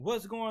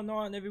What's going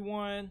on,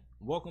 everyone?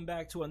 Welcome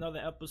back to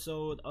another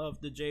episode of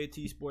the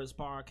JT Sports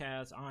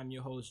Podcast. I'm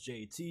your host,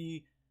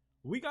 JT.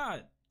 We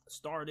got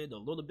started a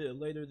little bit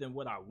later than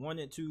what I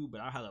wanted to,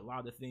 but I had a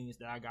lot of things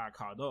that I got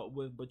caught up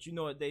with. But you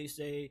know what they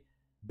say,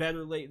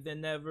 better late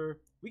than never.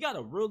 We got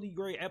a really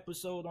great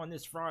episode on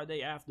this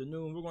Friday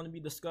afternoon. We're going to be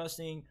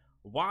discussing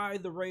why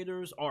the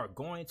Raiders are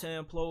going to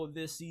implode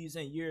this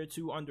season, year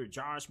 2 under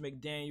Josh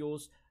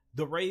McDaniels,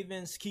 the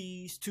Ravens'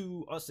 keys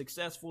to a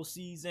successful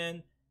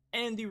season,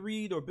 Andy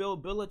Reid or Bill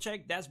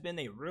Belichick. That's been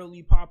a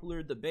really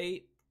popular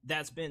debate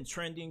that's been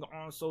trending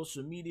on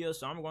social media,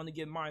 so I'm going to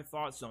give my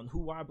thoughts on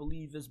who I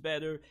believe is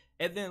better.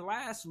 And then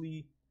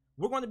lastly,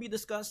 we're going to be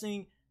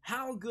discussing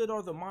how good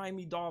are the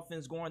Miami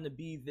Dolphins going to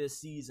be this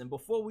season.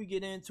 Before we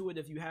get into it,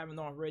 if you haven't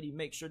already,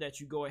 make sure that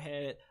you go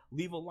ahead,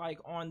 leave a like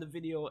on the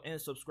video, and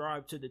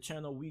subscribe to the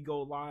channel. We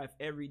go live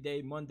every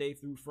day, Monday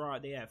through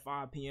Friday at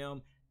 5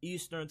 p.m.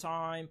 Eastern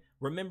time.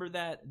 Remember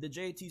that the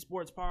JT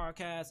Sports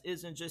Podcast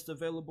isn't just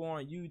available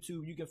on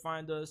YouTube. You can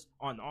find us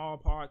on all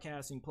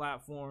podcasting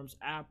platforms: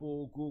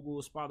 Apple,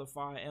 Google,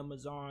 Spotify,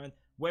 Amazon.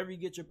 Wherever you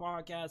get your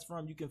podcast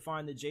from, you can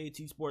find the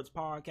JT Sports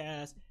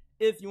Podcast.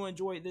 If you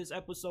enjoyed this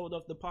episode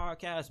of the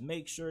podcast,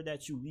 make sure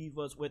that you leave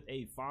us with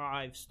a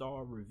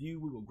 5-star review.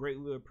 We will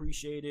greatly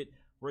appreciate it.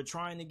 We're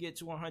trying to get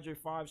to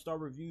 100 5-star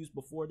reviews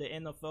before the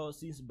NFL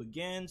season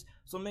begins.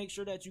 So make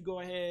sure that you go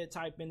ahead,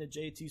 type in the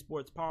JT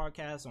Sports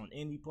Podcast on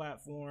any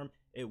platform.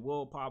 It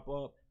will pop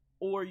up.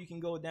 Or you can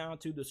go down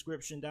to the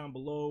description down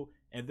below,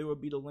 and there will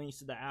be the links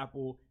to the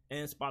Apple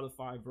and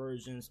Spotify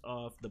versions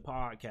of the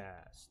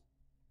podcast.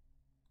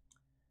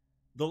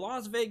 The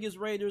Las Vegas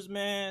Raiders,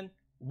 man.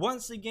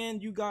 Once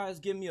again, you guys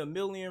give me a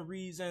million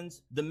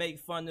reasons to make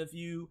fun of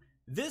you.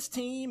 This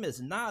team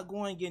is not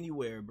going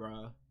anywhere,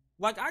 bruh.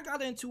 Like, I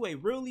got into a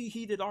really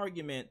heated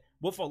argument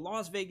with a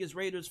Las Vegas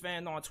Raiders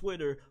fan on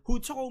Twitter who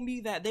told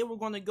me that they were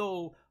going to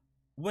go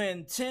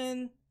win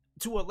 10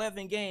 to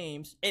 11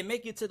 games and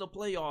make it to the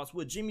playoffs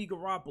with Jimmy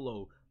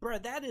Garoppolo.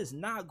 Bruh, that is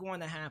not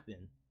going to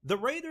happen. The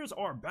Raiders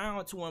are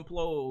bound to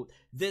implode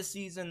this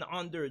season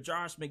under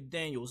Josh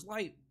McDaniels.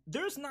 Like,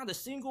 there's not a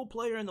single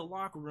player in the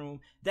locker room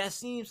that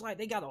seems like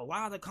they got a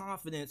lot of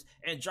confidence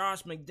in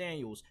Josh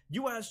McDaniels.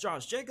 You ask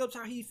Josh Jacobs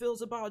how he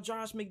feels about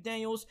Josh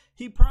McDaniels,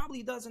 he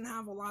probably doesn't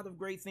have a lot of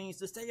great things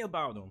to say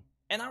about him.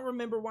 And I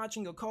remember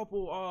watching a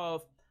couple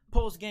of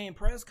post-game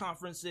press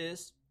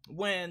conferences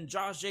when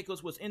Josh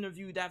Jacobs was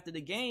interviewed after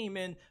the game,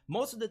 and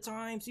most of the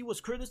times he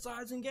was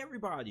criticizing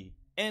everybody,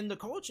 and the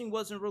coaching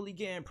wasn't really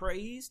getting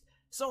praised.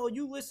 So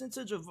you listen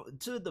to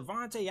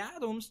Davante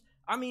Adams.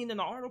 I mean, in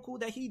the article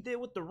that he did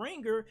with The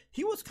Ringer,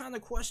 he was kind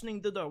of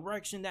questioning the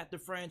direction that the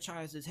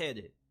franchise is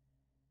headed.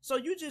 So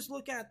you just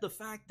look at the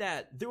fact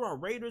that there are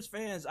Raiders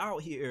fans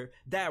out here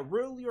that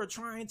really are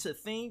trying to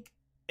think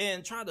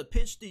and try to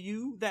pitch to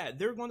you that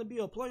they're going to be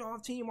a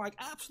playoff team. Like,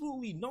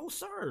 absolutely no,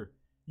 sir.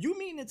 You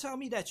mean to tell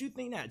me that you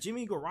think that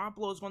Jimmy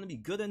Garoppolo is going to be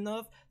good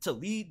enough to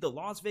lead the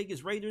Las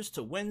Vegas Raiders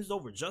to wins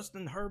over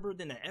Justin Herbert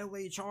and the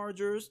LA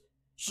Chargers,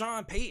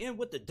 Sean Payton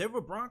with the Denver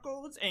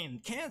Broncos,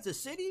 and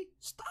Kansas City?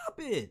 Stop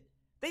it.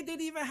 They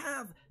didn't even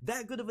have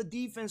that good of a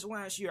defense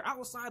last year.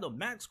 Outside of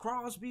Max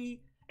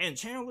Crosby and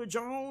Chandler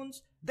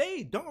Jones,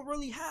 they don't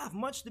really have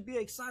much to be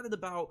excited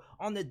about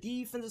on the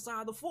defensive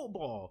side of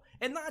football.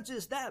 And not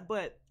just that,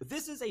 but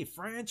this is a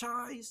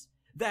franchise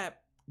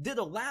that did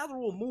a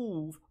lateral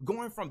move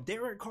going from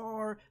Derek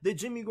Carr to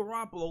Jimmy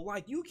Garoppolo.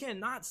 Like, you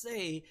cannot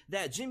say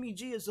that Jimmy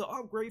G is an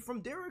upgrade from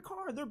Derek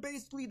Carr. They're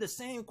basically the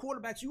same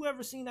quarterbacks. You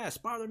ever seen that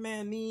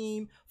Spider-Man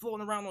meme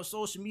floating around on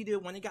social media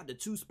when they got the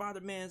two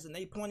Spider-Mans and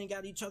they pointing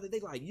at each other? They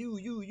like, you.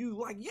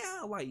 Like,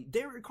 yeah, like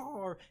Derek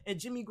Carr and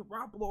Jimmy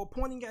Garoppolo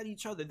pointing at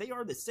each other. They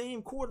are the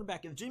same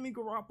quarterback. If Jimmy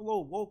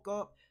Garoppolo woke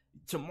up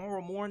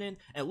tomorrow morning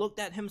and looked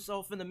at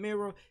himself in the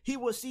mirror, he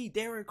would see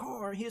Derek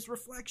Carr, his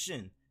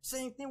reflection.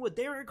 Same thing with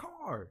Derek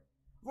Carr.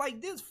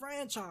 Like, this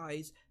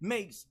franchise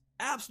makes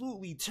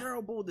absolutely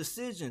terrible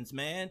decisions,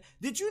 man.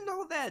 Did you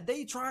know that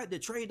they tried to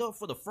trade up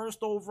for the first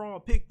overall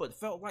pick but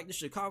felt like the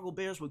Chicago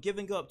Bears were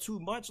giving up too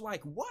much?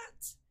 Like, what?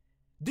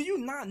 Do you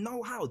not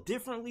know how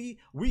differently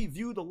we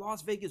view the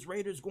Las Vegas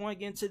Raiders going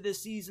into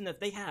this season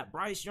if they had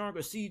Bryce Young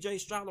or CJ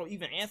Stroud or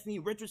even Anthony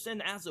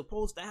Richardson as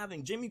opposed to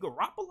having Jimmy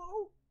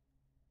Garoppolo?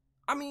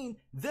 I mean,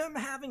 them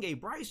having a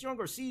Bryce Young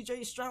or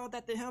CJ Stroud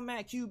at the helm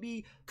at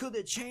QB could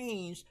have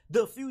changed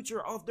the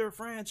future of their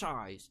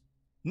franchise.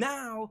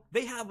 Now,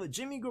 they have a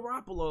Jimmy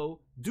Garoppolo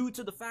due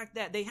to the fact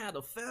that they had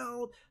a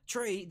failed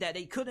trade that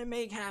they couldn't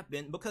make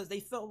happen because they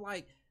felt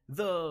like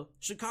the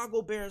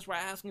Chicago Bears were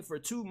asking for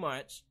too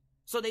much,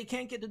 so they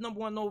can't get the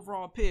 #1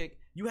 overall pick.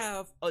 You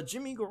have a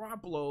Jimmy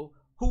Garoppolo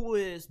who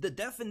is the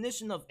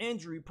definition of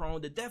injury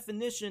prone, the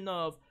definition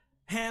of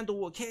handle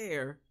with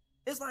care.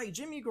 It's like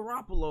Jimmy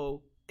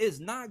Garoppolo is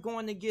not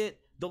going to get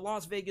the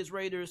Las Vegas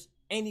Raiders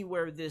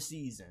anywhere this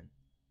season.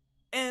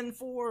 And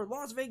for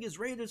Las Vegas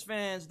Raiders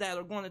fans that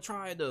are going to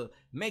try to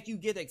make you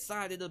get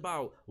excited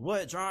about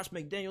what Josh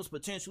McDaniels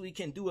potentially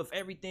can do if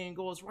everything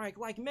goes right,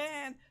 like,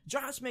 man,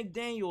 Josh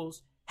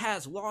McDaniels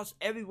has lost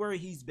everywhere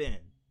he's been.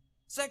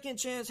 Second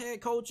chance head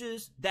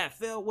coaches that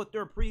failed with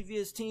their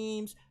previous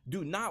teams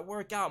do not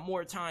work out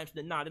more times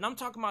than not. And I'm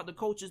talking about the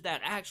coaches that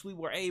actually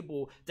were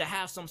able to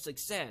have some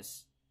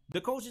success.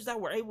 The coaches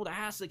that were able to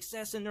have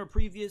success in their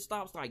previous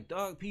stops, like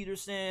Doug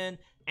Peterson,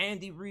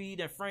 Andy Reid,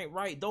 and Frank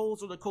Wright,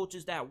 those are the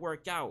coaches that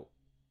work out.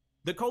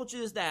 The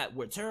coaches that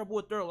were terrible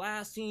with their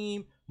last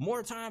team,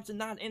 more times than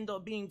not end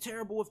up being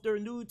terrible with their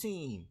new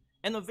team.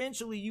 And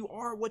eventually you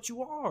are what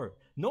you are.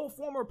 No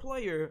former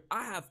player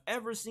I have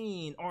ever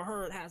seen or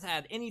heard has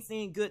had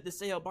anything good to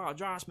say about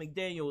Josh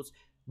McDaniels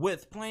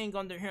with playing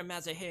under him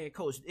as a head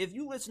coach. If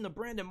you listen to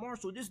Brandon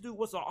Marshall, this dude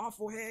was an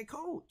awful head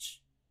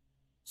coach.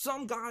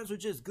 Some guys are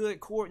just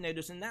good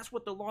coordinators, and that's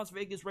what the Las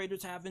Vegas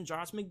Raiders have in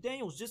Josh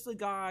McDaniels. Just a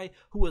guy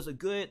who is a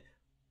good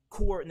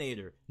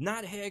coordinator,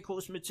 not head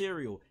coach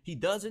material. He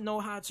doesn't know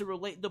how to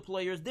relate to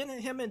players.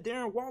 Didn't him and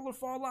Darren Waller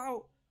fall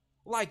out?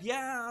 Like,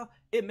 yeah,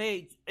 it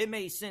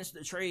made sense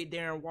to trade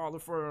Darren Waller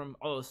from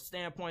a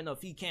standpoint of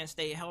he can't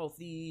stay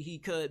healthy, he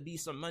could be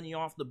some money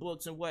off the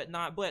books and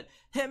whatnot, but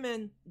him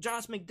and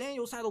Josh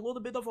McDaniels had a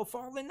little bit of a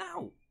falling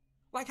out.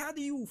 Like, how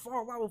do you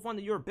fall out with one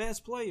of your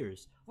best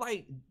players?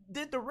 Like,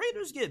 did the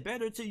Raiders get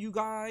better to you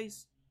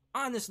guys?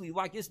 Honestly,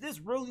 like, is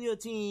this really a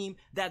team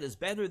that is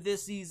better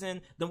this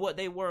season than what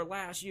they were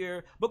last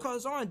year?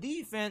 Because on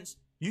defense,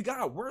 you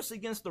got worse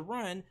against the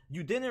run.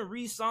 You didn't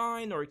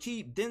re-sign or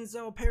keep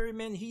Denzel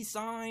Perryman. He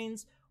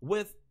signs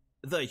with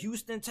the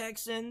Houston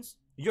Texans.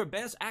 Your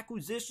best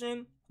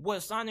acquisition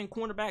was signing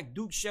cornerback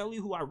Duke Shelley,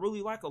 who I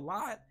really like a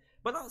lot.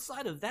 But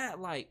outside of that,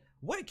 like,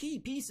 what key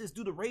pieces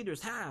do the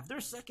Raiders have?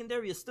 Their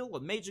secondary is still a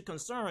major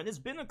concern. It's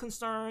been a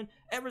concern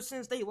ever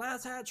since they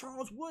last had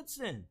Charles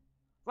Woodson.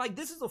 Like,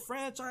 this is a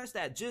franchise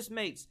that just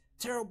makes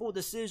terrible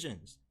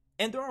decisions.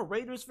 And there are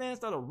Raiders fans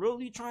that are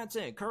really trying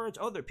to encourage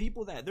other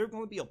people that they're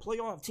going to be a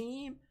playoff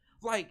team.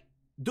 Like,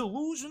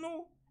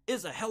 delusional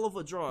is a hell of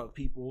a drug,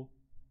 people.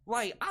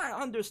 Like, I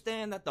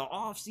understand that the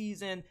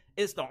offseason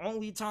is the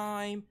only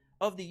time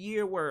of the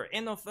year where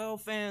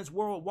NFL fans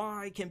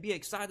worldwide can be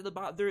excited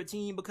about their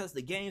team because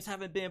the games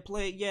haven't been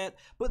played yet.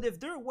 But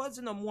if there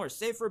wasn't a more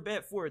safer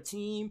bet for a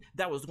team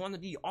that was going to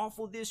be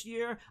awful this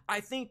year, I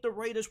think the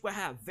Raiders would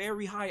have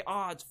very high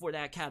odds for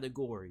that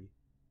category.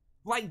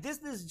 Like, this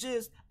is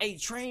just a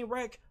train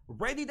wreck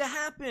ready to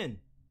happen.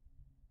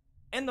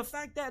 And the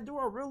fact that there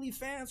are really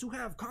fans who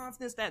have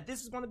confidence that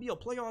this is going to be a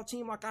playoff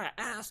team, like, I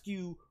ask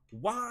you,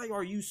 why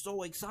are you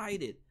so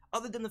excited?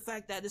 Other than the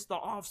fact that it's the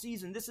off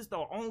season, this is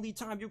the only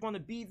time you're going to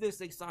be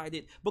this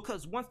excited,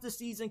 because once the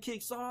season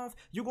kicks off,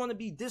 you're going to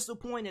be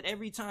disappointed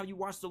every time you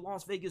watch the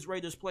Las Vegas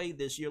Raiders play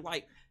this year.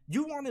 Like,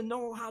 you want to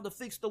know how to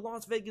fix the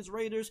Las Vegas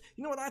Raiders?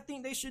 You know what I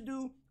think they should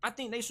do? I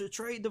think they should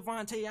trade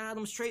Devontae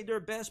Adams, trade their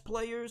best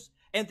players,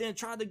 and then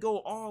try to go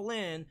all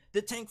in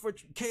the tank for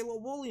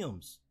Caleb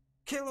Williams.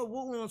 Caleb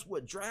Williams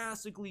would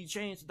drastically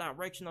change the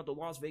direction of the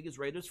Las Vegas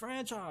Raiders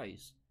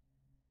franchise.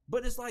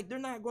 But it's like, they're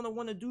not going to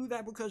want to do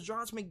that because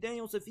Josh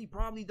McDaniels, if he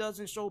probably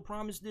doesn't show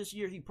promise this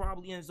year, he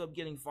probably ends up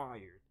getting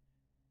fired.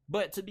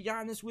 But to be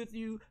honest with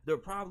you, they're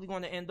probably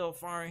going to end up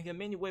firing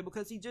him anyway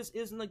because he just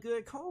isn't a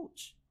good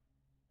coach.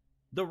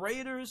 The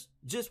Raiders,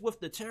 just with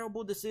the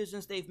terrible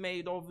decisions they've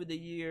made over the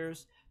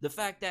years, the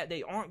fact that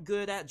they aren't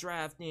good at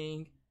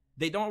drafting,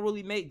 they don't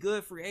really make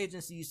good free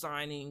agency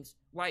signings.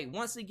 Like,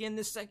 once again,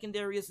 this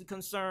secondary is a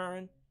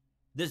concern.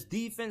 This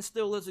defense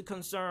still is a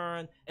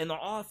concern, and the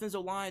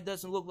offensive line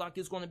doesn't look like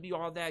it's going to be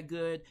all that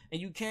good, and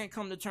you can't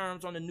come to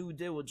terms on a new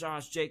deal with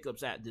Josh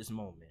Jacobs at this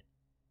moment.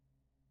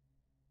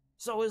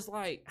 So it's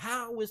like,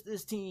 how is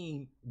this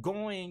team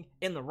going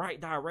in the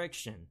right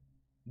direction?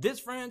 This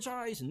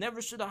franchise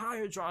never should have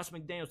hired Josh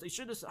McDaniels. They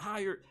should have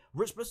hired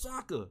Rich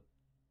Bisaccia.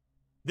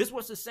 This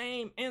was the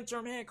same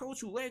interim head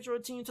coach who led your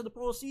team to the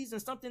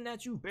postseason, something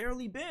that you've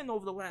barely been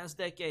over the last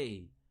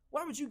decade.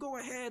 Why would you go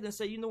ahead and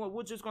say, you know what,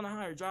 we're just going to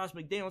hire Josh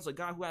McDaniels, a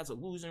guy who has a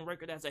losing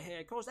record as a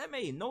head coach? That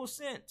made no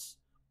sense.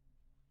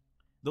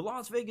 The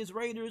Las Vegas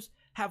Raiders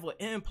have an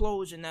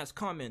implosion that's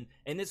coming,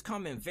 and it's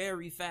coming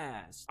very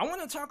fast. I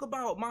want to talk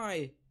about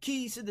my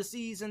keys to the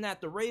season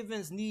that the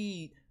Ravens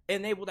need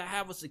and able to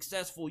have a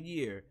successful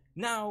year.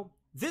 Now,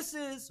 this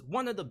is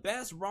one of the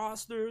best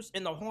rosters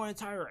in the whole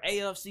entire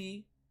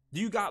AFC.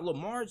 You got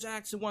Lamar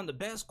Jackson, one of the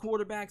best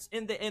quarterbacks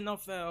in the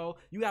NFL.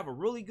 You have a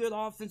really good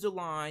offensive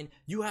line.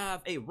 You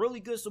have a really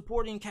good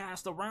supporting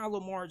cast around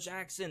Lamar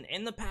Jackson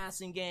in the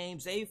passing game.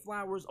 Zay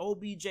Flowers,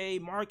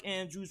 OBJ, Mark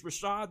Andrews,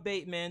 Rashad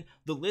Bateman.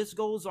 The list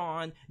goes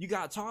on. You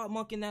got Todd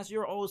Monken as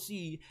your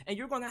OC. And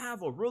you're going to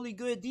have a really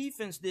good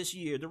defense this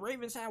year. The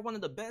Ravens had one of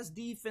the best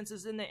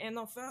defenses in the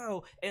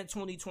NFL in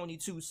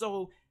 2022.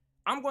 So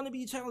I'm going to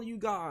be telling you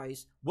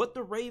guys what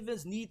the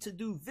Ravens need to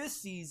do this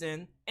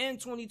season and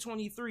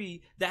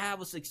 2023 to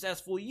have a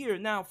successful year.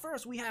 Now,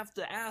 first, we have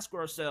to ask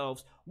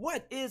ourselves,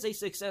 what is a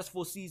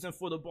successful season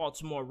for the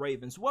Baltimore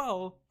Ravens?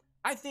 Well,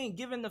 I think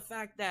given the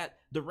fact that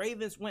the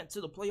Ravens went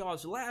to the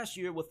playoffs last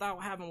year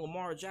without having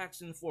Lamar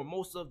Jackson for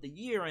most of the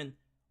year and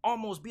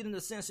almost beating the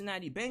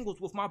Cincinnati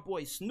Bengals with my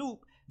boy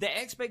Snoop the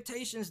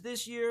expectations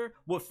this year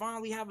with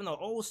finally having an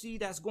OC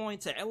that's going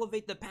to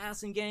elevate the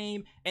passing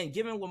game and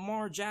giving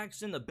Lamar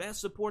Jackson the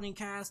best supporting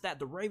cast that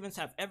the Ravens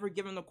have ever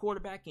given a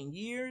quarterback in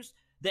years,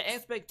 the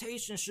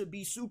expectation should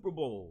be Super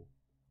Bowl.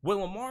 When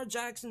Lamar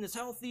Jackson is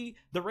healthy,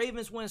 the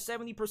Ravens win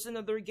 70%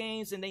 of their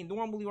games, and they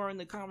normally are in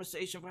the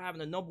conversation for having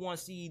the number 1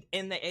 seed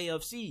in the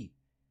AFC.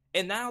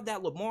 And now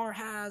that Lamar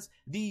has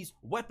these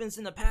weapons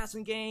in the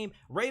passing game,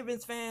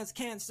 Ravens fans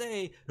can't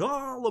say,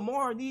 oh,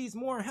 Lamar needs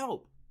more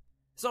help.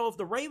 So if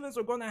the Ravens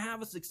are going to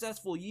have a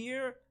successful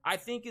year, I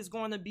think it's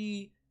going to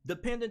be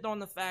dependent on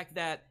the fact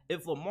that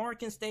if Lamar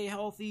can stay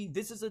healthy,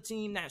 this is a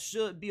team that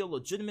should be a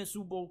legitimate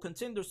Super Bowl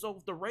contender. So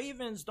if the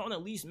Ravens don't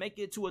at least make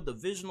it to a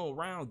divisional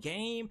round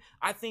game,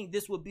 I think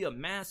this would be a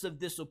massive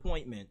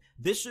disappointment.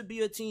 This should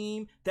be a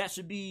team that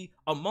should be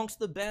amongst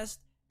the best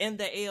in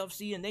the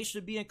AFC, and they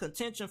should be in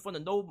contention for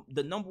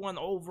the number 1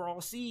 overall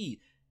seed.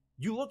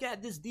 You look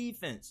at this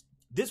defense.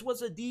 This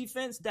was a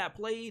defense that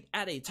played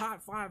at a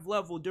top 5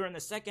 level during the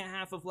second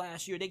half of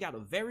last year. They got a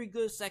very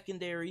good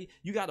secondary.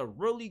 You got a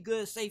really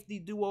good safety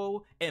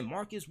duo and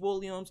Marcus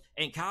Williams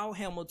and Kyle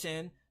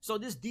Hamilton. So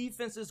this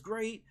defense is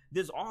great.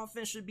 This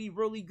offense should be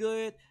really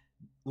good.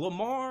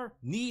 Lamar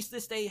needs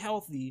to stay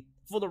healthy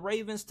for the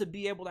Ravens to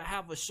be able to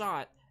have a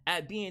shot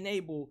at being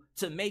able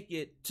to make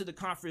it to the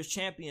conference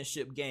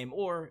championship game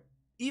or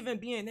even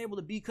being able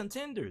to be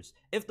contenders.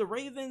 If the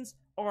Ravens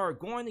are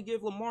going to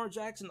give Lamar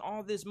Jackson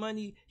all this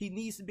money, he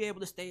needs to be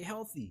able to stay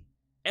healthy.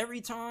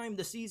 Every time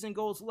the season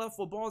goes left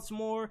for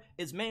Baltimore,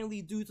 it's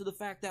mainly due to the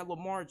fact that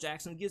Lamar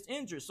Jackson gets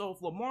injured. So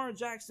if Lamar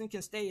Jackson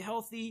can stay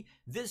healthy,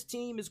 this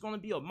team is going to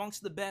be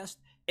amongst the best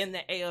in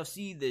the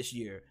AFC this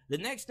year. The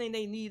next thing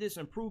they need is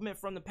improvement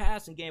from the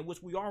passing game,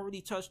 which we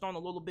already touched on a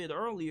little bit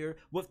earlier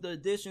with the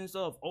additions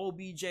of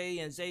OBJ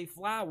and Zay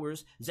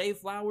Flowers. Zay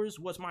Flowers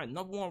was my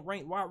number 1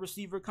 ranked wide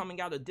receiver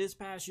coming out of this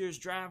past year's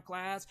draft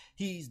class.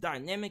 He's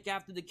dynamic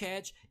after the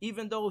catch.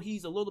 Even though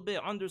he's a little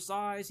bit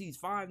undersized, he's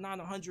 5'9",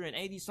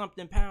 180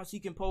 something pounds. He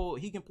can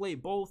play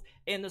both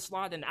in the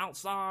slot and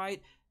outside.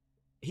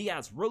 He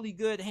has really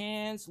good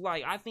hands.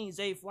 Like, I think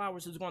Zay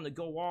Flowers is going to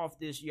go off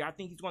this year. I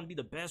think he's going to be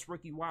the best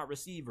rookie wide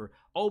receiver.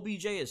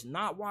 OBJ is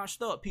not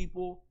washed up,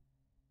 people.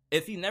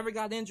 If he never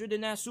got injured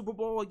in that Super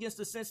Bowl against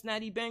the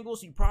Cincinnati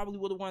Bengals, he probably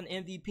would have won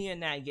MVP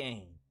in that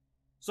game.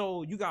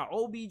 So you got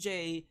OBJ,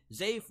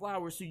 Zay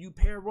Flowers, who you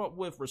pair up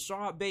with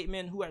Rashad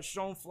Bateman, who has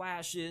shown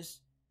flashes.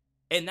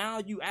 And now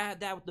you add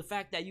that with the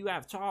fact that you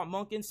have Todd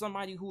Monken,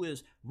 somebody who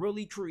is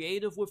really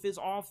creative with his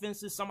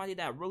offenses, somebody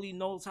that really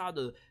knows how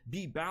to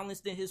be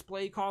balanced in his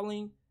play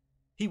calling.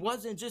 He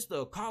wasn't just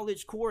a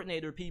college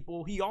coordinator,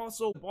 people. He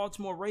also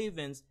Baltimore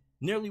Ravens,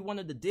 nearly one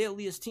of the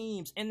deadliest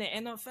teams in the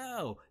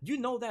NFL. You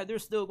know that they're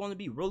still going to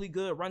be really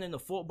good running the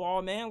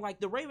football, man.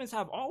 Like, the Ravens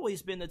have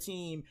always been a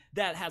team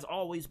that has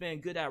always been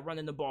good at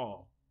running the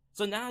ball.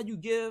 So now you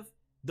give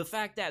the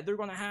fact that they're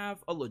going to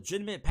have a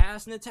legitimate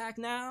passing attack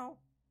now.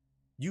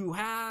 You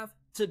have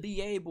to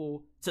be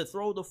able to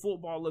throw the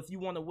football if you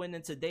want to win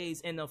in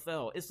today's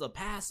NFL. It's a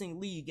passing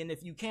league, and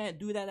if you can't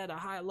do that at a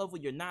high level,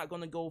 you're not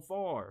going to go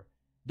far.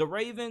 The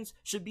Ravens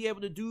should be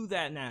able to do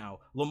that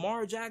now.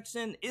 Lamar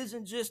Jackson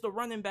isn't just a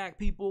running back,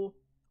 people.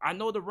 I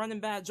know the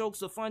running back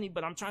jokes are funny,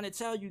 but I'm trying to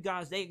tell you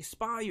guys, they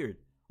expired.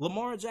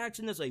 Lamar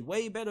Jackson is a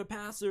way better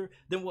passer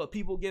than what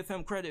people give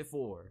him credit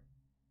for.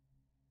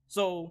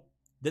 So,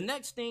 the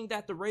next thing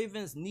that the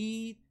Ravens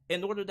need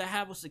in order to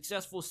have a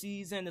successful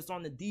season is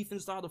on the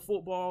defense side of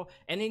football,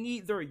 and they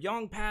need their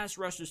young pass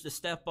rushers to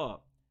step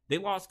up. They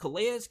lost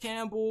Calais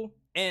Campbell,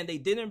 and they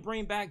didn't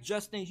bring back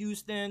Justin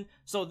Houston,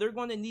 so they're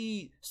going to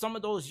need some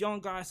of those young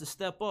guys to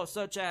step up,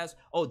 such as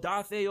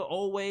Odafe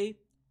Oweh,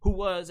 who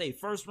was a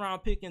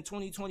first-round pick in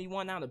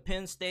 2021 out of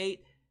Penn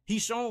State.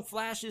 He's shown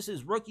flashes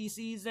his rookie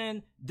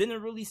season.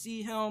 Didn't really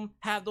see him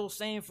have those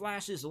same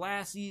flashes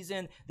last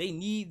season. They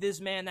need this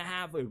man to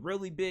have a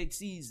really big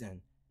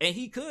season. And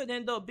he could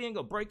end up being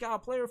a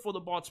breakout player for the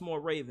Baltimore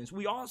Ravens.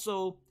 We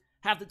also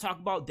have to talk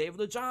about David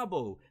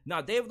Ojabo.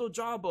 Now, David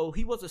Ojabo,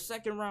 he was a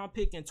second-round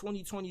pick in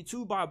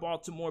 2022 by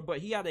Baltimore, but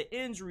he had an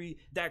injury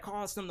that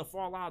caused him to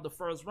fall out of the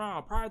first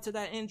round. Prior to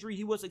that injury,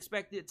 he was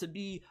expected to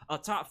be a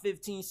top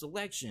 15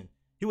 selection.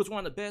 He was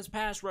one of the best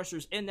pass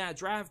rushers in that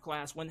draft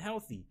class when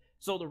healthy.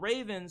 So the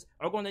Ravens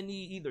are going to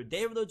need either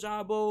David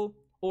Ojabo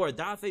or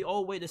Odafe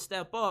Oweh to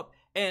step up.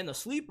 And the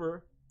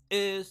sleeper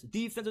is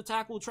defensive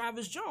tackle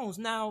Travis Jones.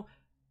 Now,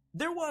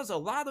 there was a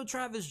lot of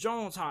Travis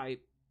Jones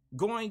hype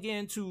going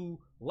into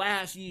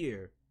last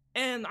year.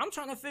 And I'm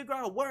trying to figure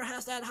out where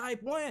has that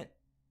hype went.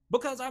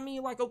 Because, I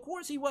mean, like, of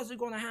course he wasn't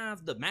going to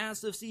have the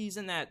massive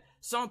season that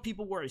some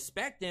people were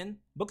expecting.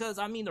 Because,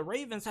 I mean, the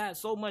Ravens had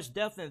so much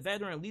depth and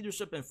veteran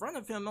leadership in front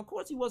of him. Of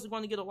course he wasn't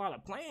going to get a lot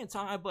of playing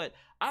time. But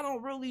I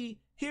don't really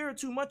hear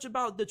too much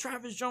about the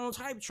Travis Jones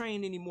hype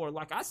train anymore.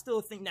 Like, I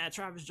still think that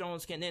Travis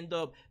Jones can end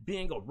up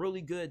being a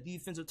really good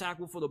defensive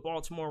tackle for the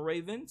Baltimore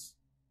Ravens.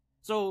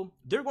 So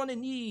they're going to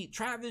need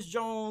Travis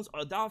Jones,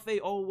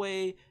 Odafe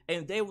Oweh,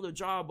 and David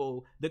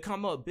Ojabo to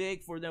come up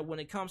big for them when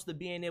it comes to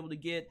being able to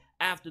get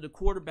after the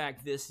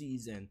quarterback this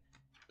season.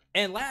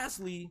 And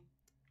lastly,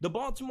 The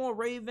Baltimore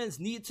Ravens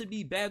need to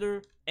be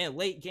better in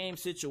late game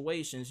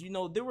situations. You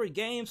know, there were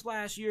games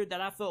last year that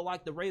I felt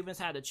like the Ravens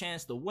had a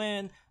chance to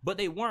win, but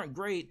they weren't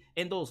great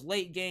in those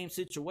late game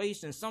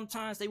situations.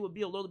 Sometimes they would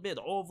be a little bit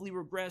overly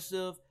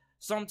regressive.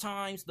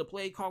 Sometimes the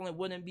play calling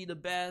wouldn't be the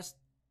best.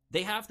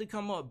 They have to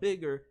come up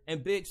bigger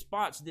in big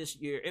spots this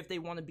year if they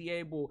want to be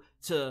able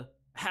to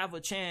have a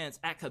chance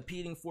at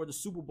competing for the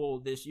Super Bowl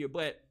this year.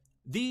 But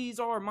these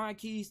are my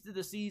keys to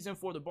the season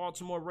for the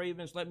Baltimore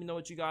Ravens. Let me know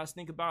what you guys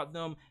think about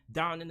them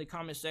down in the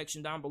comment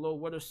section down below.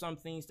 What are some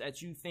things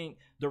that you think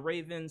the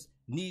Ravens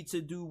need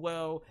to do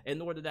well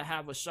in order to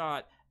have a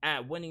shot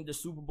at winning the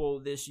Super Bowl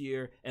this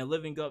year and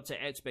living up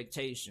to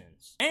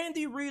expectations?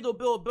 Andy Reid or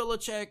Bill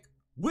Belichick,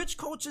 which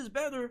coach is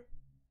better?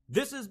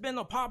 This has been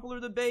a popular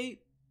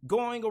debate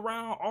going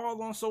around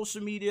all on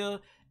social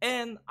media,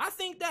 and I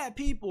think that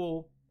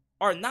people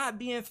are not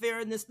being fair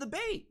in this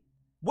debate.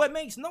 What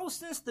makes no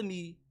sense to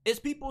me is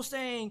people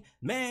saying,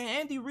 man,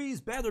 Andy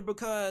Reid's better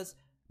because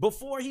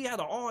before he had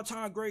an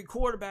all-time great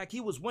quarterback, he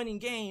was winning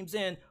games.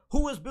 And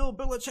who is Bill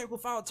Belichick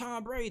without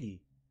Tom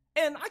Brady?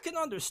 And I can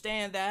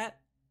understand that.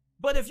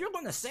 But if you're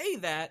going to say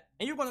that,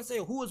 and you're going to say,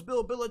 who is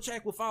Bill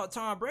Belichick without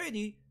Tom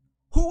Brady?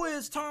 Who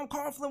is Tom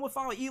Coughlin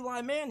without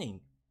Eli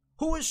Manning?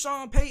 Who is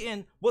Sean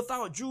Payton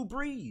without Drew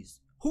Brees?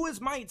 Who is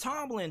Mike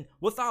Tomlin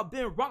without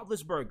Ben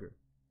Roethlisberger?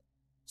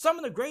 Some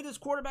of the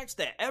greatest quarterbacks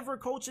that ever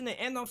coach in the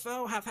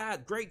NFL have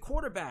had great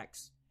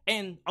quarterbacks.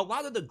 And a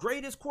lot of the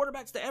greatest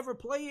quarterbacks to ever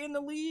play in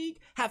the league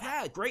have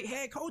had great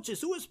head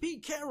coaches. Who is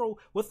Pete Carroll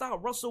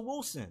without Russell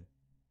Wilson?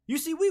 You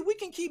see, we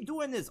can keep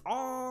doing this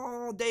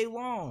all day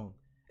long.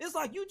 It's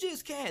like you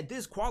just can't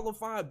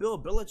disqualify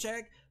Bill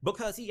Belichick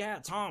because he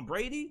had Tom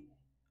Brady.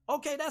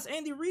 Okay, that's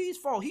Andy Reid's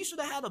fault. He should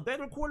have had a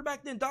better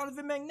quarterback than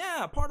Donovan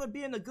McNabb. Part of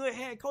being a good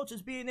head coach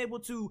is being able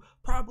to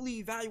properly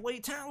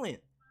evaluate talent.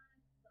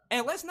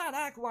 And let's not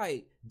act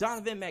like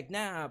Donovan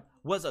McNabb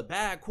was a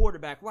bad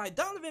quarterback. Like,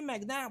 Donovan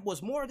McNabb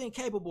was more than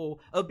capable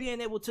of being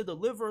able to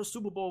deliver a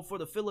Super Bowl for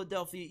the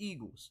Philadelphia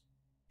Eagles.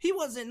 He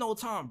wasn't no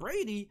Tom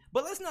Brady,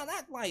 but let's not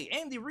act like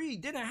Andy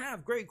Reid didn't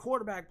have great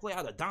quarterback play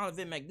out of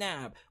Donovan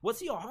McNabb. Was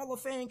he a Hall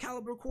of Fame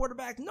caliber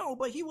quarterback? No,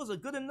 but he was a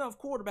good enough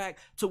quarterback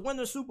to win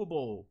the Super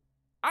Bowl.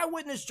 I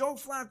witnessed Joe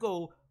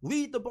Flacco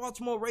lead the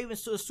Baltimore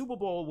Ravens to a Super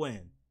Bowl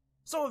win.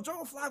 So if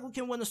Joe Flacco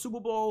can win a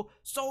Super Bowl,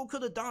 so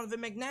could a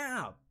Donovan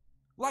McNabb.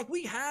 Like,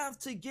 we have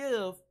to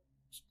give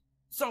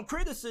some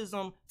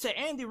criticism to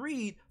Andy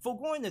Reid for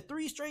going to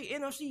 3 straight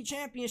NFC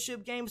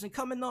championship games and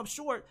coming up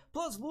short,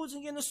 plus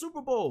losing in the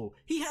Super Bowl.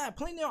 He had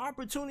plenty of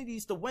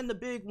opportunities to win the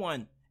big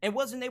one and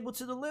wasn't able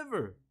to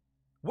deliver.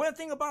 One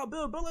thing about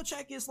Bill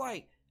Belichick is,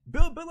 like,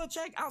 Bill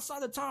Belichick,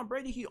 outside of Tom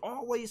Brady, he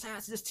always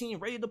has this team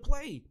ready to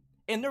play.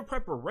 And their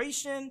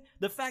preparation,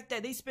 the fact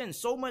that they spend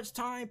so much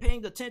time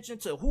paying attention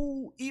to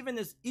who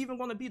is even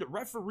going to be the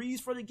referees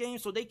for the game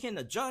so they can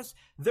adjust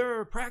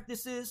their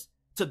practices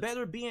to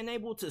better being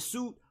able to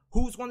suit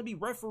who's going to be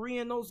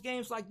refereeing those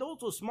games. Like,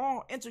 those are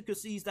small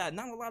intricacies that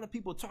not a lot of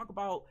people talk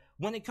about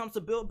when it comes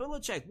to Bill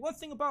Belichick. One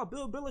thing about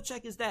Bill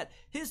Belichick is that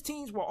his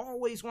teams were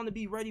always going to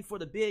be ready for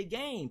the big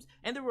games.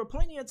 And there were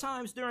plenty of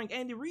times during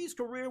Andy Reid's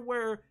career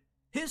where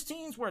his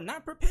teams were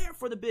not prepared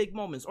for the big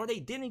moments or they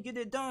didn't get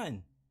it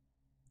done.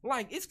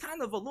 Like, it's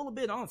kind of a little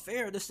bit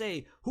unfair to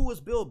say, who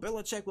is Bill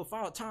Belichick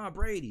without Tom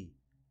Brady?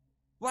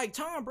 Like,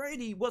 Tom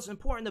Brady was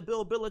important to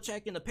Bill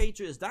Belichick in the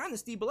Patriots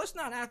dynasty, but let's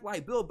not act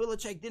like Bill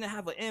Belichick didn't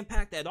have an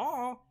impact at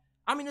all.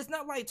 I mean, it's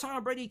not like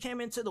Tom Brady came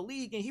into the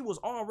league and he was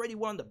already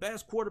one of the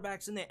best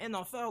quarterbacks in the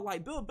NFL.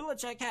 Like, Bill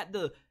Belichick had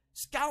to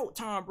scout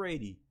Tom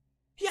Brady.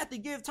 He had to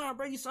give Tom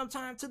Brady some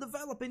time to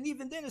develop, and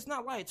even then, it's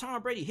not like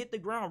Tom Brady hit the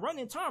ground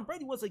running. Tom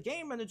Brady was a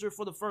game manager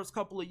for the first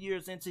couple of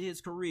years into his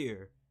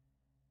career.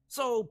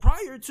 So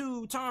prior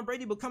to Tom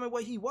Brady becoming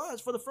what he was,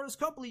 for the first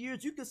couple of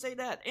years, you could say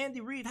that Andy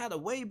Reid had a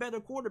way better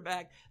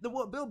quarterback than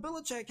what Bill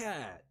Belichick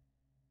had.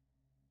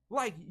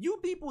 Like, you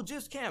people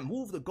just can't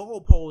move the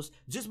goalposts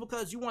just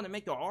because you want to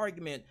make an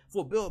argument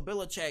for Bill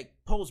Belichick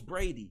post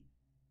Brady.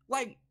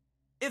 Like,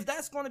 if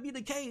that's going to be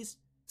the case,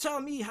 tell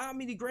me how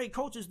many great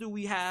coaches do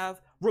we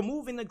have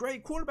removing the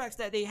great quarterbacks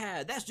that they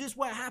had. That's just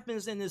what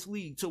happens in this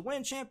league. To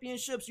win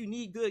championships, you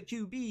need good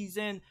QBs.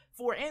 And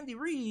for Andy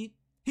Reid,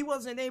 he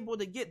wasn't able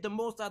to get the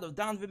most out of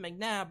Donovan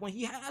McNabb when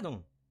he had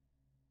him.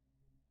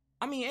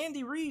 I mean,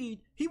 Andy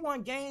Reid, he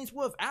won games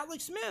with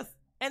Alex Smith,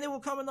 and they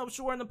were coming up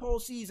short in the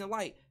postseason.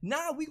 Like,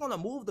 now we're going to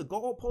move the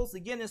goalposts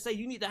again and say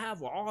you need to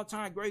have an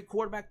all-time great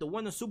quarterback to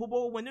win the Super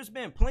Bowl when there's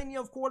been plenty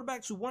of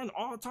quarterbacks who won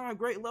all-time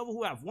great level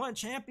who have won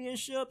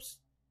championships.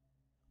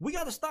 We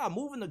got to stop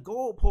moving the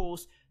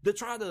goalposts to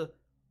try to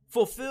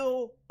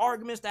fulfill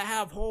arguments that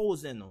have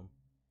holes in them.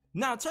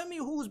 Now, tell me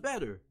who's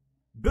better,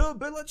 Bill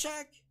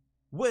Belichick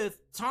with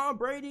Tom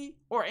Brady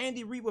or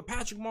Andy Reid with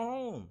Patrick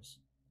Mahomes?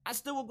 I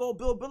still would go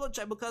Bill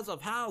Belichick because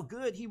of how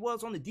good he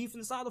was on the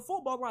defense side of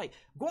football. Like,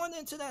 going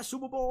into that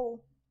Super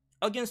Bowl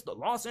against the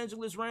Los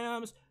Angeles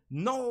Rams,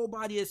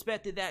 nobody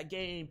expected that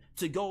game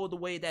to go the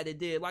way that it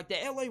did. Like, the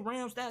LA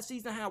Rams that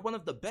season had one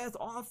of the best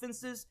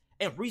offenses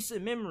in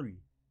recent memory.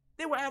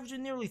 They were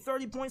averaging nearly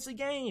 30 points a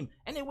game,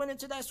 and they went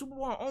into that Super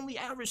Bowl and only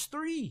averaged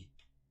 3.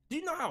 Do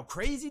you know how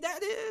crazy that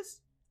is?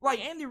 Like,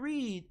 Andy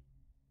Reid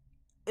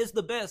is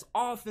the best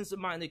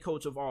offensive-minded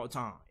coach of all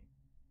time.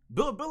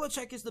 Bill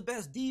Belichick is the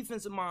best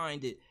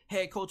defensive-minded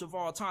head coach of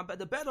all time, but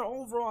the better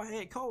overall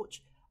head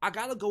coach, I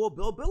gotta go with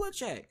Bill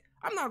Belichick.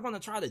 I'm not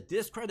gonna try to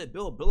discredit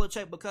Bill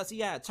Belichick because he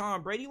had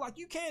Tom Brady. Like,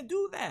 you can't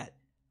do that.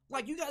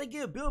 Like, you gotta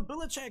give Bill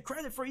Belichick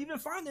credit for even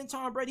finding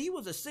Tom Brady. He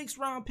was a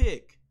 6th-round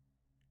pick.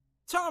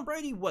 Tom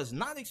Brady was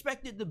not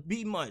expected to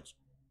be much.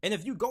 And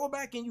if you go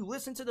back and you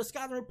listen to the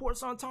scouting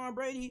reports on Tom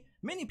Brady,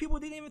 many people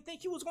didn't even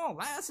think he was going to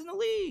last in the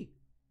league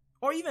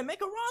or even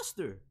make a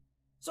roster.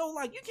 So,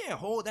 like, you can't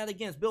hold that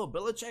against Bill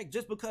Belichick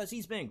just because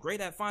he's been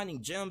great at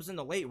finding gems in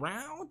the late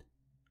round.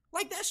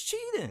 Like, that's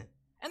cheating.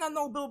 And I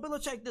know Bill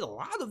Belichick did a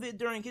lot of it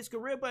during his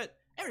career, but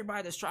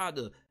everybody that's tried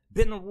to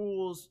bend the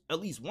rules at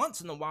least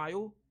once in a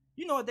while,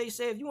 you know what they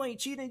say, if you ain't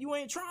cheating, you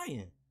ain't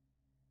trying.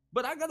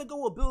 But I gotta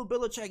go with Bill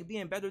Belichick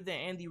being better than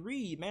Andy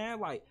Reid,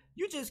 man. Like,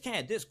 you just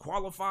can't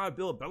disqualify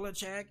Bill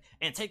Belichick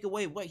and take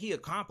away what he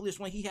accomplished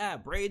when he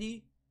had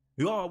Brady.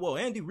 Oh, well,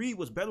 Andy Reid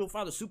was better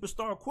without a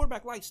superstar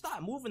quarterback. Like,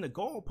 stop moving the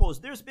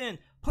goalposts. There's been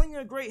plenty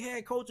of great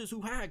head coaches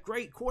who had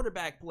great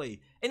quarterback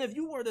play. And if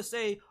you were to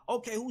say,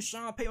 okay, who's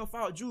Sean Payton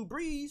without Drew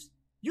Brees,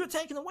 you're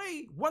taking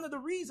away one of the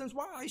reasons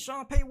why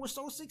Sean Payton was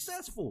so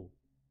successful.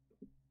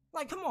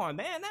 Like, come on,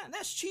 man.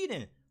 That's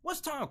cheating.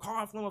 What's Tom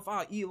Coughlin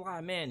without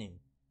Eli Manning?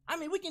 I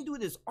mean, we can do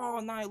this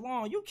all night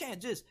long. You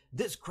can't just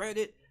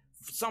discredit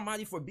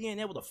somebody for being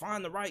able to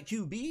find the right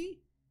QB.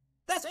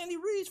 That's Andy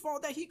Reid's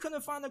fault that he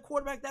couldn't find a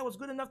quarterback that was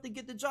good enough to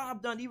get the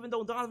job done, even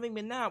though Donovan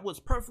McNabb was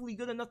perfectly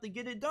good enough to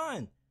get it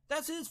done.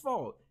 That's his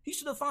fault. He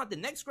should have found the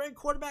next great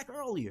quarterback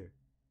earlier.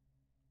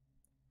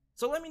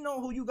 So let me know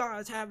who you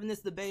guys have in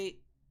this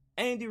debate.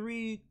 Andy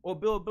Reid or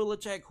Bill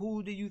Belichick,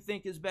 who do you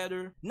think is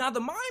better? Now, the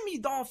Miami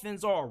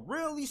Dolphins are a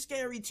really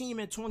scary team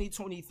in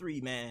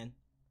 2023, man.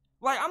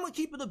 Like, I'm going to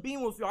keep it a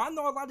beam with y'all. I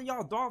know a lot of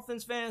y'all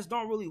Dolphins fans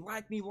don't really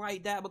like me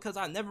like that because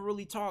I never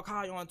really talk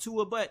high on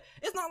Tua, but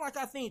it's not like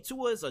I think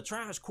Tua is a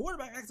trash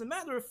quarterback. As a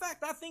matter of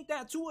fact, I think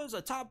that Tua is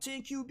a top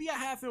 10 QB. I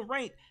have him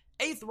ranked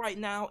 8th right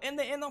now in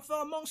the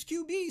NFL amongst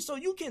QBs, so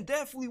you can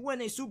definitely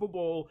win a Super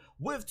Bowl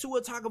with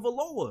Tua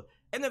Tagovailoa.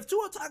 And if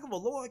Tua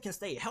Tagovailoa can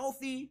stay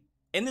healthy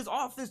and this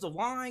offensive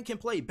line can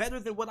play better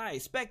than what I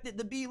expected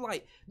to be,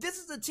 like, this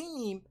is a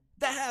team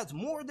that has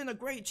more than a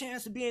great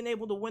chance of being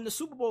able to win the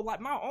Super Bowl. Like,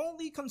 my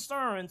only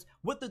concerns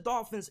with the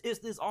Dolphins is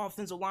this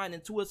offensive line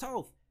and Tua's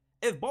health.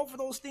 If both of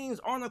those things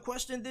aren't a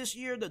question this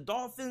year, the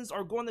Dolphins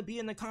are going to be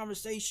in the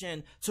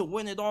conversation to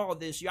win it all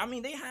this year. I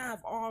mean, they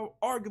have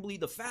arguably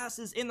the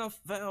fastest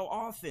NFL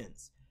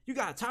offense. You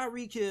got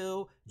Tyreek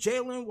Hill,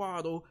 Jalen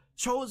Waddle,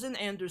 Chosen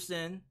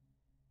Anderson.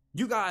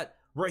 You got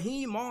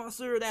Raheem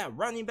Mostert, that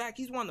running back.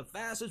 He's one of the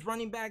fastest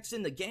running backs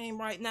in the game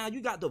right now.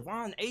 You got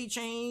Devon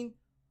Achane,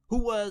 who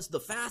was the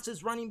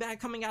fastest running back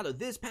coming out of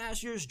this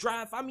past year's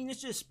draft. I mean,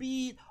 it's just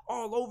speed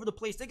all over the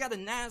place. They got a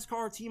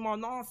NASCAR team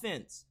on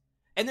offense.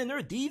 And then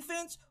their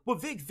defense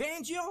with Vic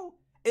Fangio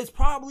is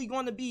probably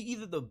going to be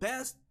either the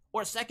best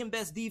or second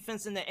best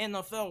defense in the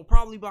NFL,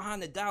 probably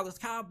behind the Dallas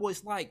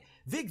Cowboys. Like,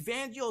 Vic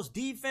Fangio's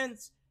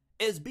defense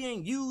is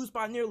being used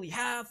by nearly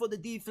half of the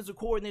defensive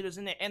coordinators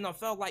in the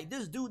NFL. Like,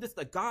 this dude is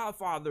the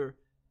godfather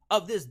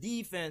of this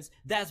defense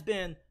that's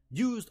been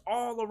used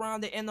all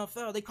around the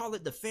NFL. They call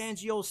it the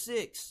Fangio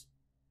 6.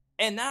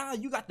 And now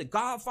you got the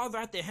godfather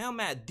at the helm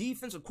at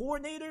defensive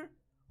coordinator,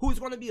 who's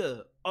going to be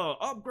a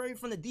upgrade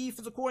from the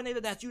defensive coordinator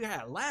that you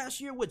had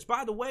last year, which,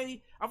 by the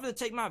way, I'm going to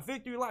take my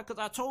victory lap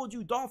because I told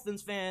you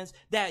Dolphins fans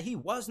that he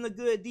wasn't a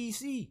good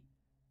DC.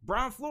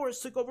 Brian Flores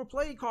took over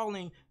play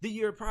calling the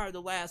year prior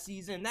to last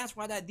season. That's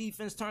why that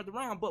defense turned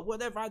around. But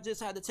whatever, I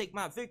just had to take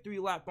my victory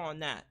lap on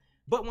that.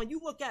 But when you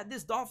look at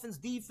this Dolphins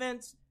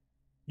defense,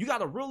 you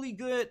got a really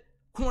good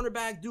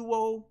cornerback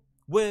duo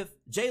with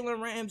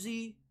Jalen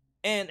Ramsey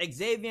and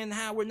Xavier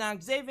Howard. Now,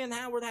 Xavier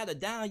Howard had a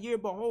down year,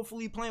 but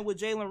hopefully playing with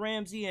Jalen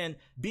Ramsey and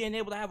being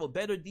able to have a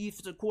better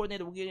defensive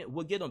coordinator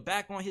will get him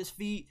back on his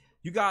feet.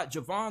 You got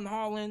Javon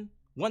Holland,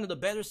 one of the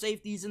better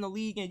safeties in the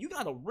league, and you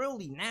got a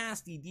really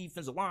nasty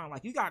defensive line.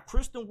 Like, you got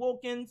Christian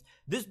Wilkins.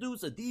 This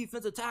dude's a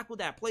defensive tackle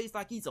that plays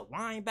like he's a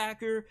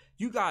linebacker.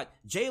 You got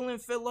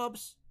Jalen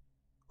Phillips,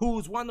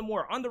 who's one of the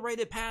more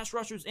underrated pass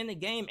rushers in the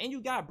game. And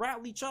you got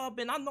Bradley Chubb.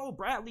 And I know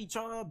Bradley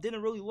Chubb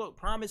didn't really look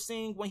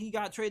promising when he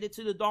got traded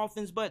to the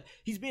Dolphins, but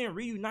he's being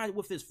reunited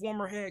with his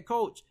former head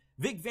coach.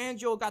 Vic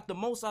Fangio got the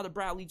most out of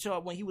Bradley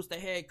Chubb when he was the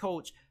head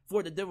coach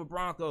for the Denver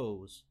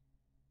Broncos.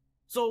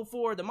 So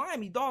for the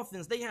Miami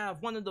Dolphins, they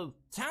have one of the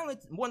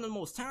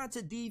most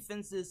talented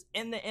defenses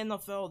in the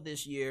NFL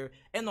this year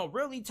and a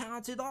really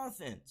talented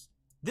offense.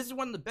 This is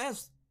one of the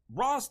best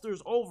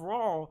rosters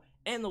overall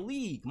in the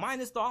league,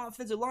 minus the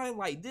offensive line.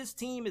 Like, this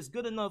team is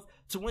good enough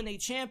to win a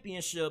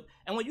championship.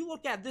 And when you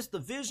look at this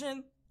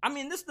division, I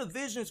mean, this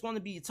division is going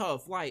to be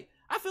tough. Like,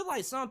 I feel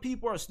like some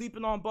people are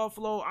sleeping on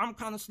Buffalo. I'm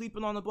kind of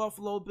sleeping on the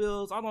Buffalo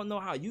Bills. I don't know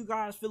how you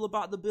guys feel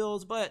about the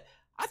Bills, but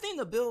I think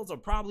the Bills are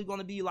probably going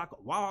to be like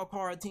a wild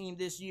card team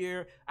this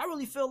year. I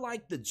really feel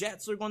like the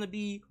Jets are going to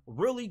be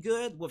really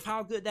good with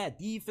how good that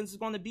defense is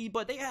going to be,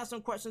 but they have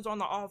some questions on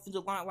the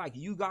offensive line like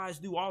you guys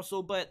do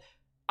also. But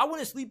I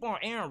wouldn't sleep on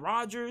Aaron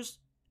Rodgers.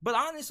 But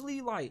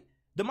honestly, like,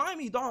 the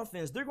Miami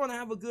Dolphins, they're going to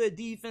have a good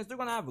defense. They're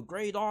going to have a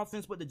great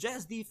offense, but the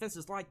Jets defense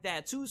is like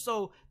that too,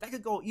 so that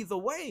could go either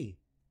way.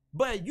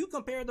 But you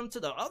compare them to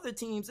the other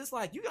teams, it's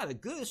like you got a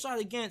good shot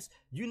against,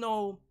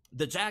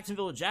 the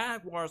Jacksonville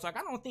Jaguars. Like,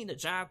 I don't think the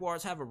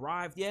Jaguars have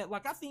arrived yet.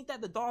 Like, I think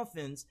that the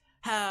Dolphins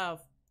have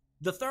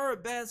the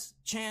third best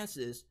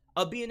chances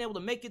of being able to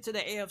make it to the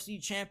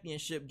AFC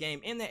Championship game.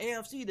 In the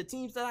AFC, the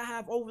teams that I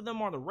have over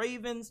them are the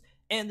Ravens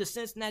and the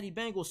Cincinnati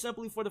Bengals,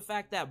 simply for the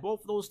fact that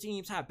both of those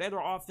teams have better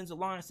offensive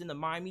lines than the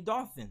Miami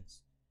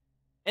Dolphins.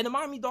 And the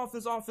Miami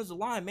Dolphins offensive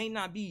line may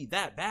not be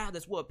that bad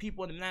as what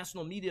people in the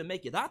national media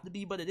make it out to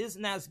be, but it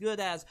isn't as good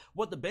as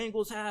what the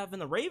Bengals have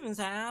and the Ravens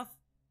have.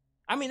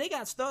 I mean, they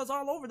got studs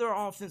all over their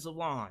offensive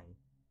line.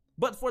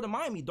 But for the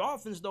Miami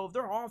Dolphins, though, if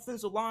their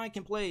offensive line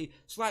can play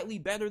slightly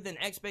better than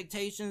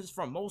expectations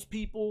from most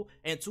people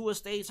and Tua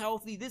stays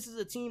healthy, this is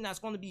a team that's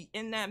going to be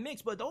in that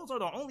mix. But those are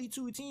the only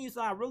two teams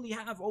that I really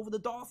have over the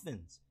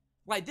Dolphins.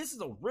 Like, this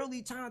is a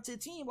really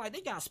talented team. Like,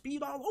 they got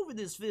speed all over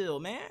this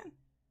field, man.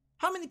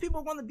 How many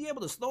people are going to be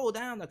able to slow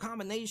down the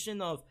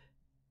combination of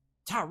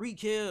Tyreek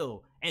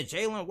Hill and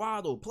Jalen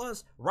Waddle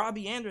plus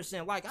Robbie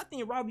Anderson? Like, I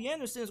think Robbie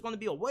Anderson is going to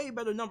be a way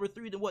better number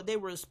 3 than what they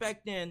were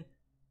expecting.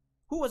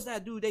 Who was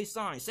that dude they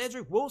signed?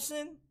 Cedric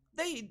Wilson?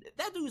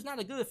 That dude's not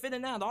a good fit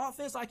in that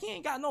offense. Like, he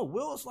ain't got no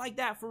wheels like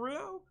that for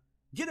real.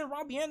 Getting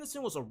Robbie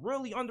Anderson was a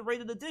really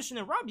underrated addition,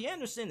 and Robbie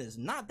Anderson is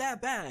not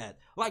that bad.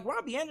 Like,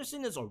 Robbie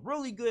Anderson is a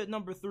really good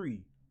number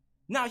 3.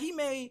 Now, he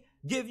may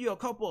give you a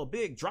couple of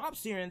big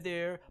drops here and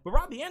there, but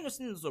Robbie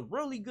Anderson is a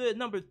really good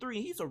number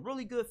 3. He's a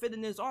really good fit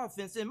in this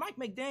offense. And Mike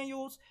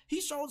McDaniels,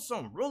 he showed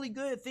some really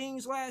good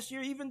things last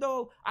year, even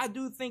though I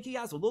do think he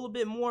has a little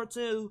bit more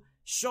to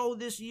show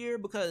this year,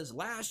 because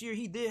last year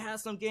he did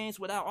have some games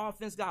where that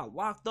offense got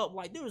locked up.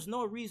 Like, there was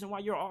no reason why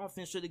your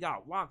offense should have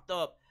got locked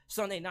up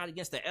Sunday night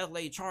against the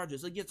LA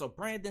Chargers, against a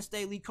Brandon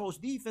Staley coach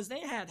defense. They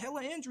had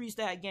hella injuries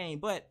that game.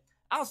 But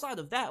outside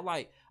of that,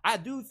 like, I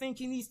do think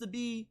he needs to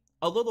be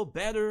a little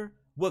better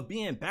with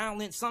being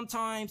balanced.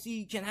 Sometimes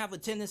he can have a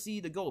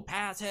tendency to go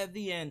pass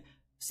heavy and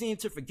seem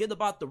to forget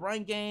about the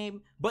run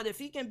game. But if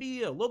he can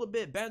be a little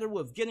bit better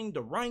with getting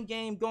the run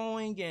game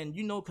going and,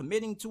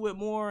 committing to it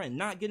more and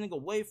not getting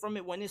away from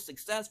it when it's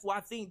successful,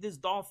 I think this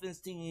Dolphins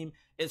team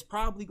is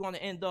probably going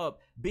to end up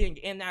being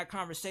in that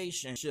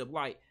conversation.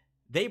 Like,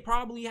 they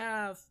probably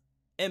have,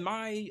 in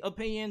my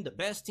opinion, the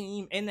best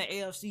team in the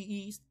AFC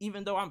East,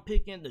 even though I'm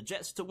picking the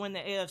Jets to win the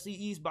AFC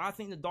East. But I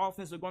think the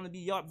Dolphins are going to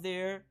be up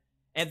there.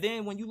 And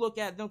then when you look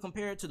at them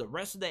compared to the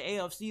rest of the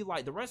AFC,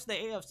 like, the rest of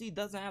the AFC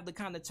doesn't have the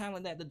kind of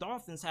talent that the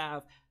Dolphins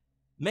have.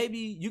 Maybe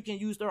you can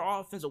use their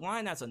offensive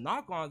line as a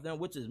knock on them,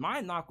 which is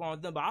my knock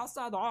on them. But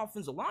outside the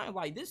offensive line,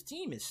 like, this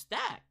team is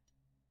stacked.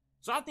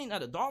 So I think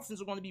that the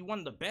Dolphins are going to be one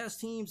of the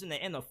best teams in the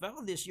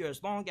NFL this year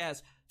as long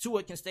as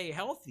Tua can stay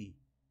healthy.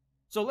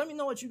 So let me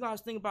know what you guys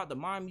think about the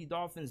Miami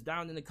Dolphins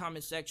down in the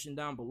comment section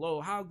down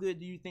below. How good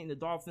do you think the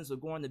Dolphins are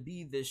going to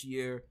be this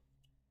year?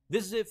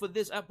 This is it for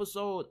this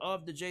episode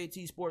of the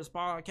JT Sports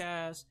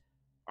Podcast.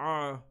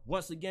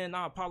 Once again,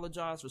 I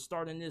apologize for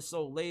starting this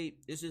so late.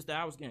 It's just that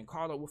I was getting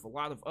caught up with a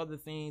lot of other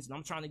things, and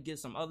I'm trying to get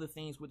some other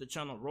things with the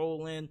channel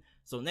rolling.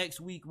 So next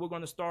week, we're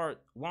going to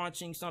start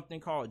launching something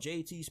called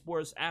JT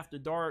Sports After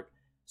Dark.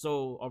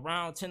 So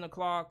around 10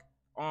 o'clock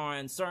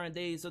on certain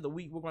days of the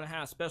week, we're going to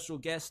have special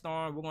guests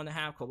on. We're going to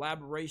have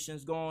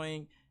collaborations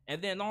going.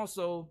 And then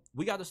also,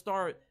 we got to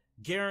start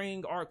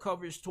gearing our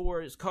coverage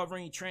towards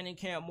covering training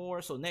camp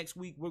more. So next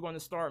week, we're going to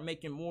start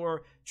making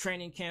more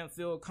training camp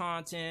field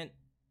content.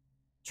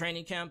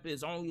 Training camp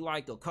is only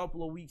like a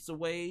couple of weeks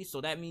away,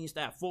 so that means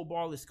that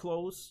football is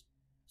close.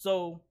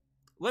 So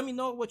let me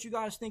know what you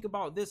guys think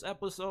about this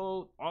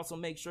episode. Also,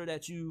 make sure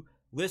that you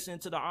listen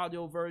to the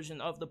audio version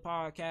of the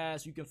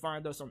podcast. You can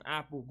find us on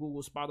Apple,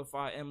 Google,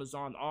 Spotify,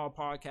 Amazon, all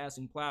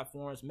podcasting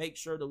platforms. Make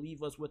sure to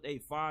leave us with a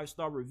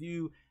 5-star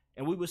review,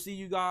 and we will see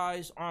you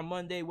guys on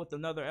Monday with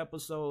another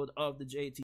episode of the JT